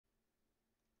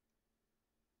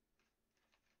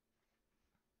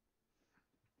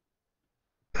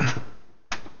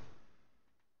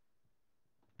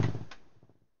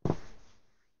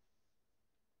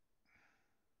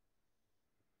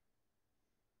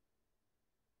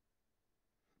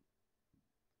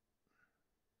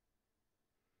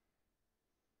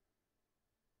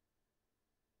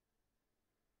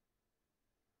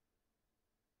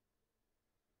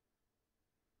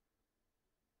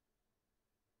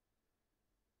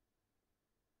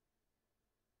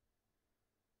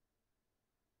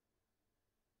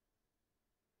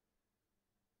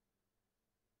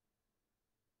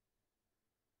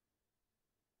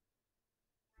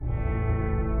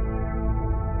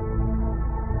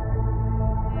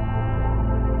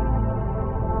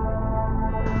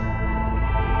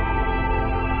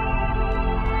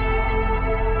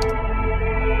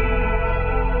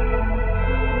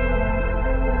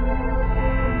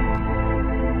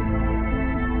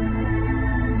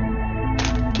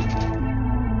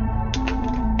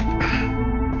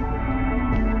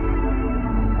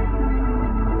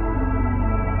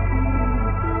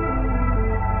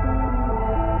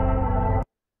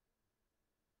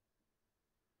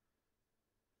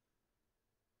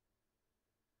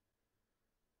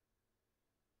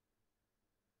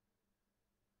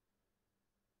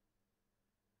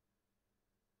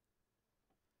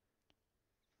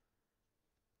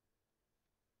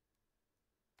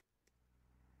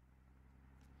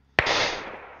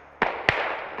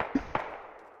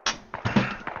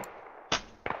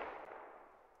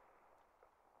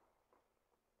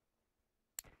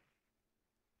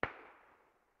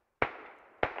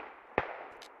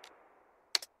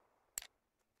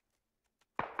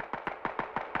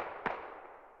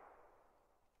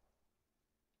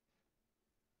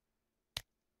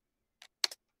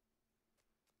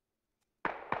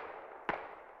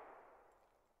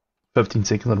15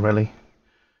 seconds on rally.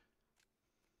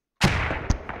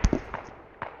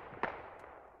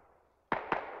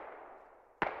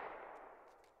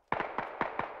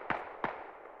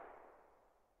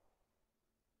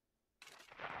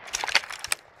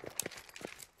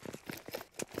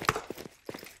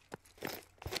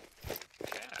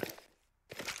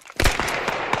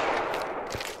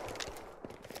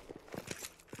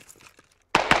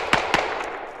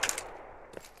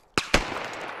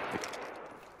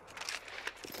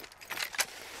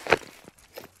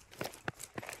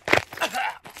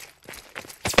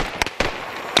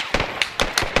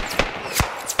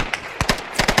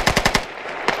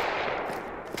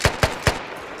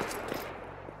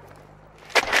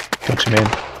 Gotcha, man.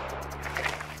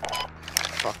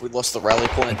 Fuck, we lost the rally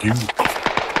point.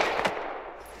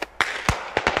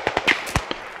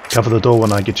 Cover the door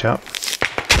when I get you out.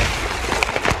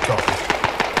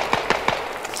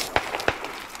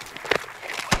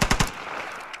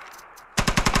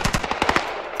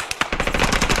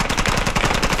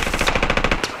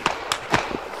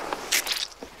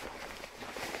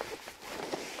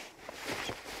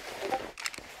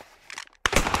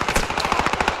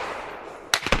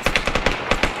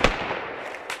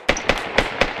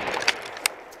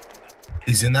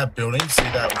 He's in that building. See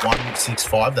that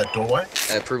 165, that doorway?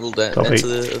 Approval to Copy. enter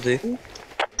the vehicle.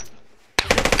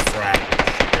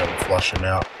 Frag. Be able to flush him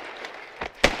out.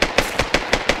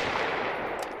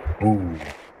 Ooh.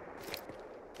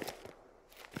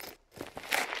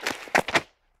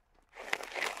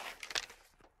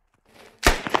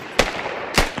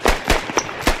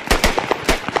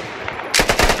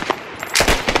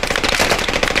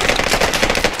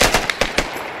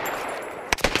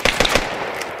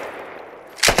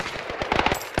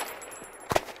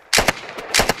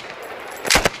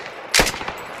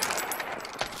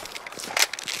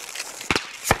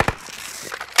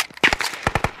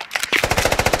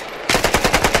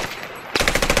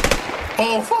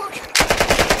 Oh, fuck!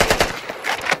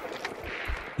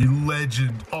 You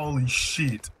legend. Holy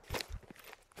shit.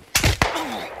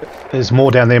 There's more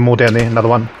down there, another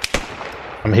one.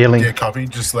 I'm healing. Yeah, copy.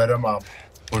 Just let him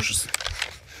push us.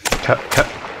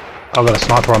 I've got a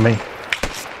sniper on me.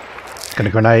 Got a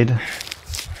grenade.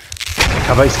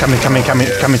 Cover, he's coming.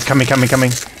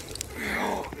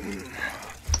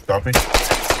 Copy.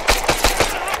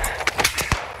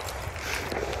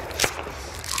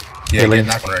 Yeah, Healing. get in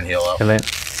that corner and heal up. Healing.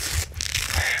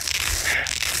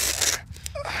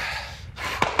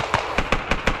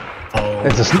 Oh,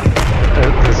 There's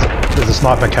a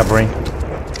sniper covering. yeah,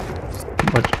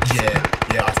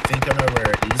 I think I know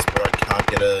where it is, but I can't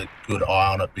get a good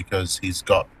eye on it because he's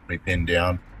got me pinned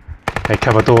down. Hey,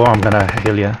 cover door, I'm gonna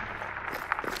heal you.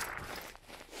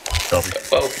 Copy.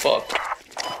 Oh fuck.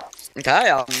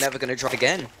 Okay, I'm never gonna drop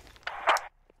again.